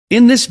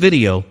In this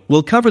video,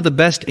 we'll cover the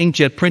best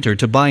inkjet printer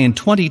to buy in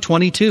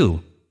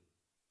 2022.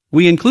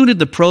 We included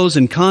the pros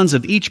and cons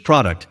of each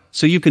product,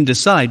 so you can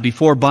decide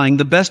before buying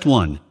the best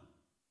one.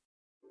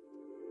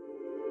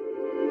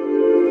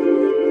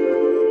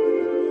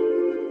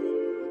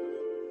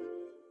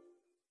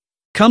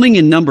 Coming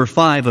in number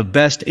 5 of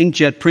Best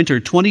Inkjet Printer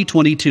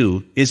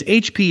 2022 is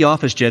HP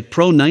OfficeJet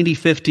Pro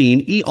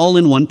 9015E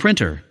All-in-One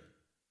Printer.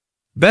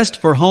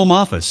 Best for home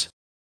office.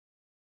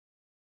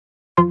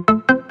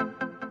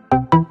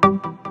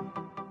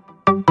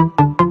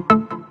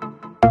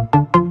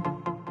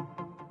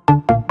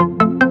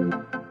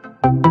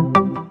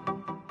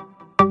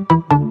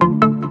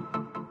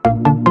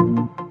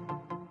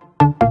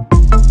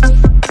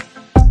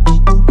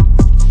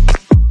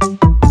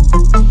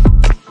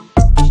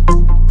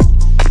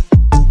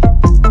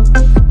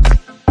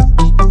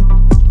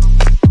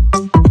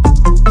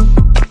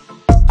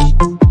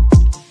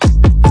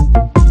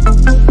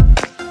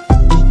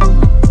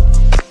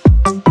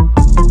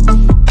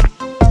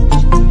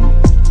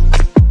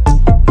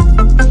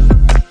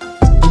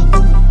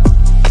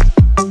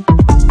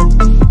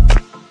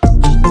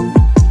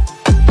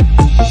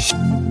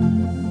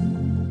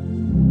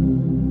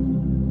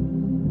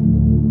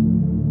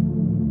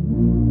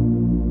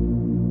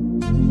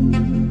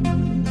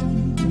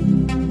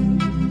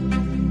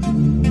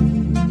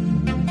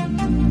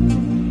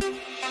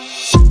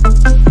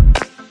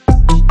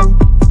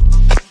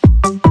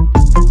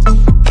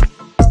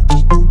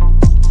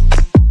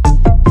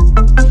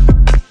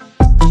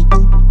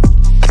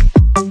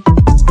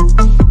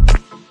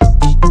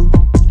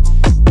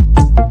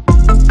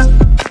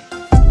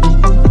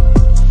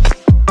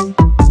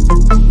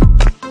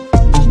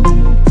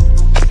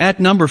 At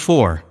number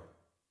 4.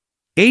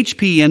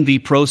 HP Envy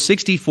Pro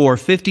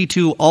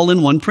 6452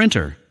 All-in-One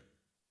Printer.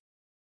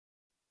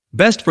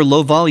 Best for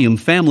low-volume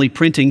family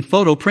printing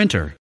photo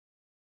printer.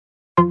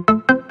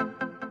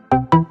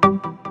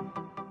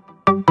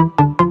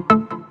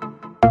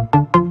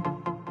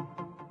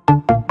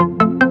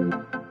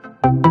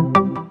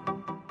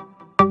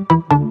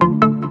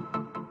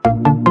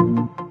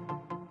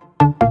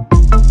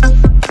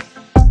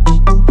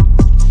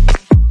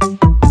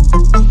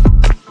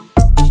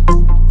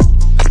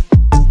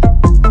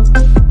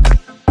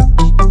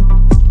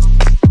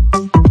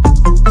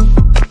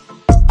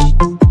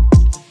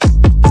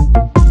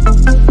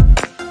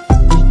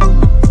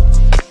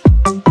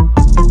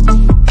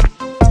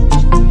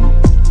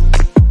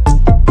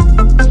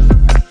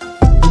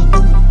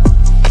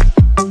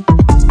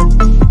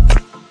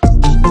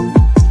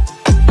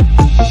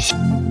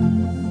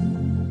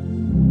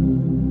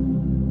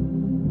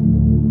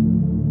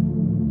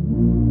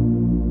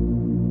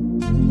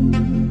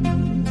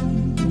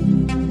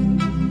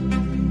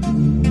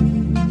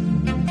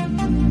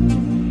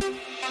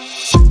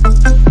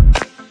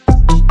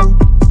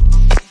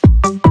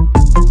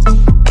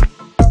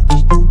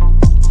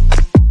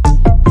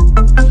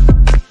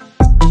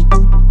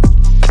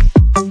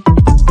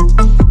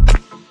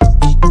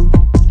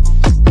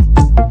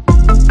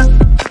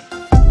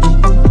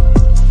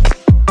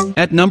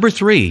 At number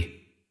 3.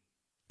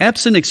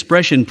 Epson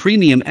Expression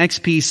Premium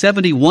XP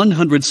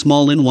 7100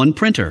 Small-in-One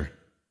Printer.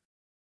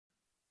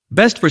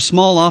 Best for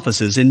small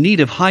offices in need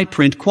of high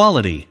print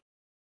quality.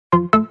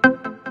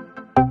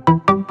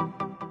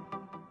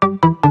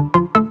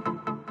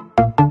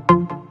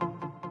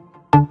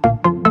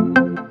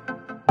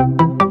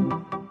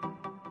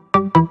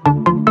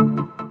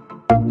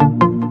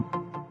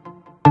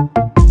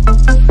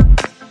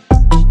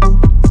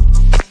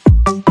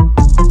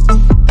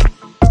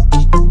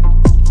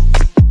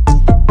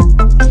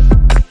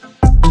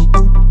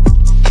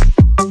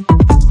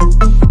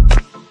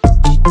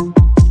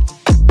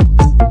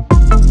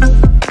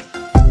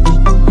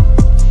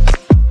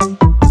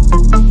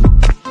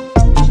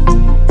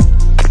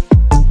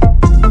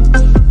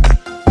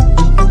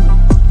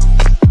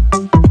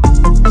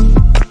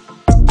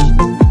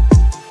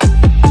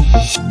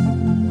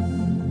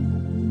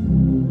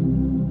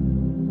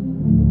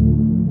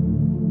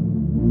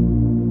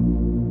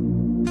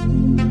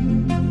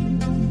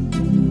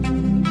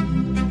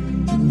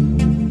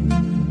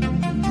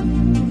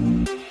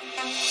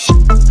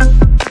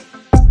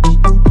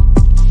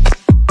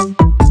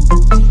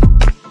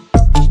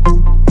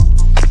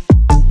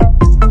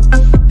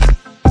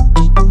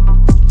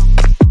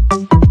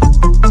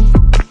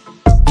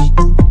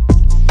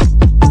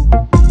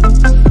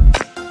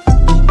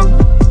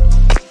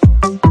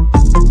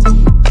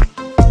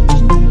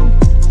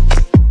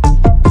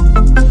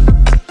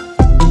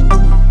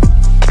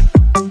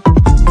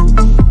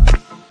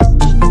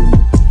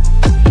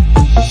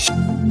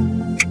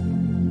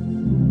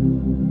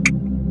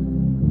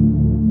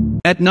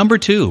 At number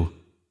 2.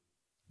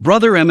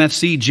 Brother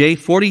MFC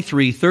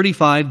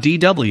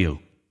J4335DW.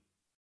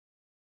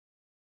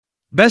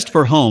 Best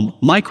for home,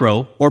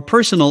 micro, or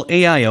personal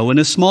AIO in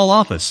a small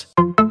office.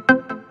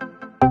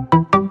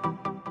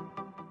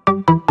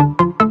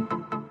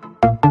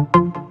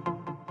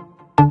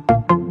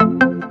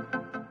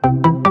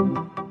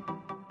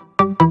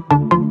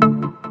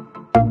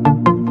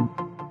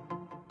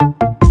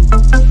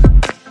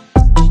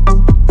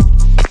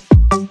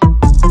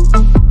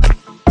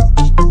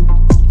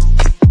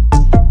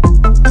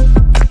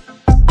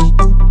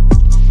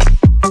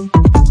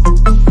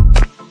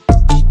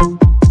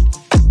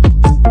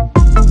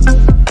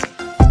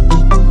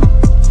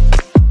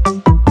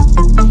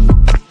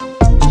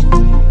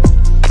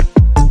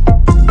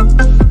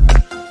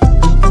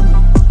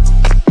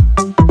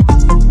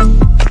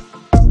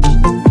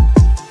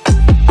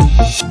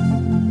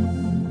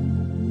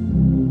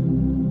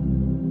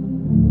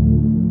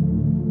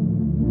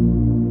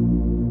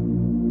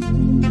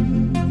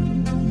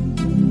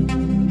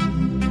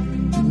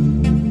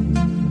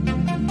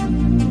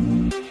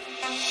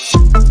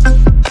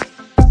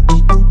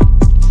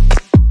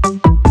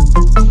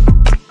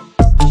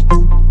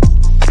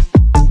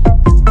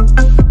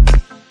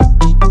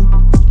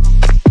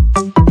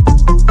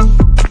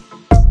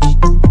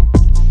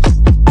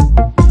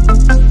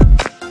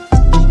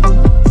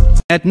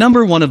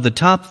 Number 1 of the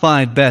top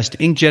 5 best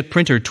inkjet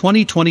printer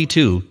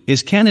 2022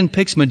 is Canon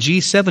Pixma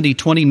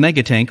G7020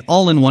 Megatank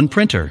all-in-one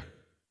printer.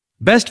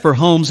 Best for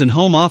homes and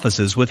home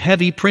offices with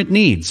heavy print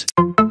needs.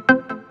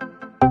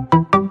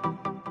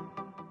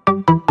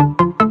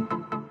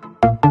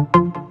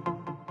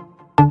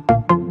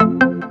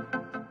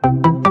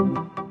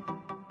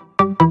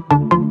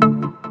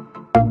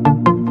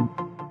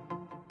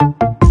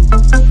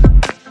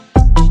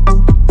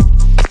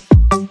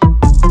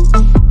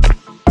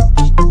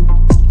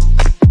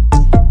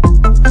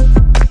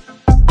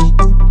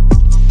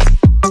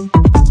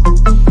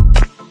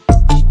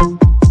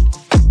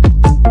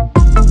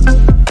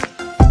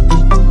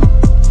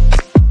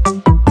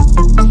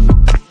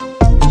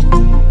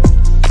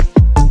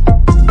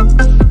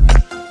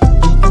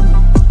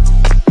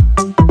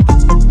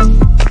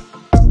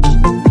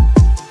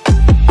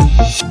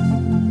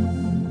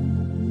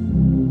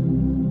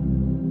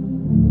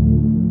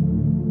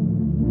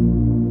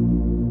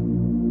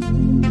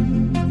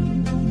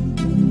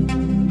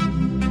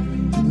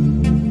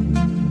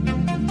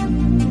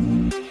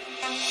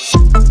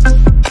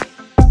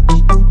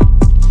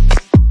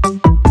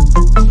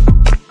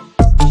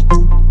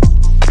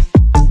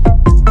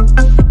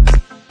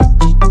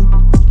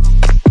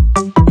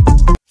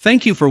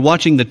 Thank you for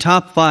watching the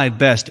top 5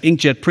 best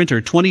inkjet printer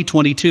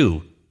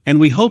 2022, and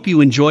we hope you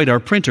enjoyed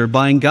our printer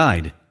buying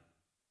guide.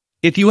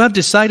 If you have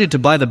decided to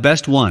buy the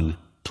best one,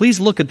 please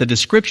look at the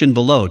description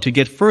below to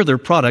get further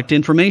product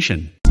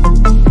information.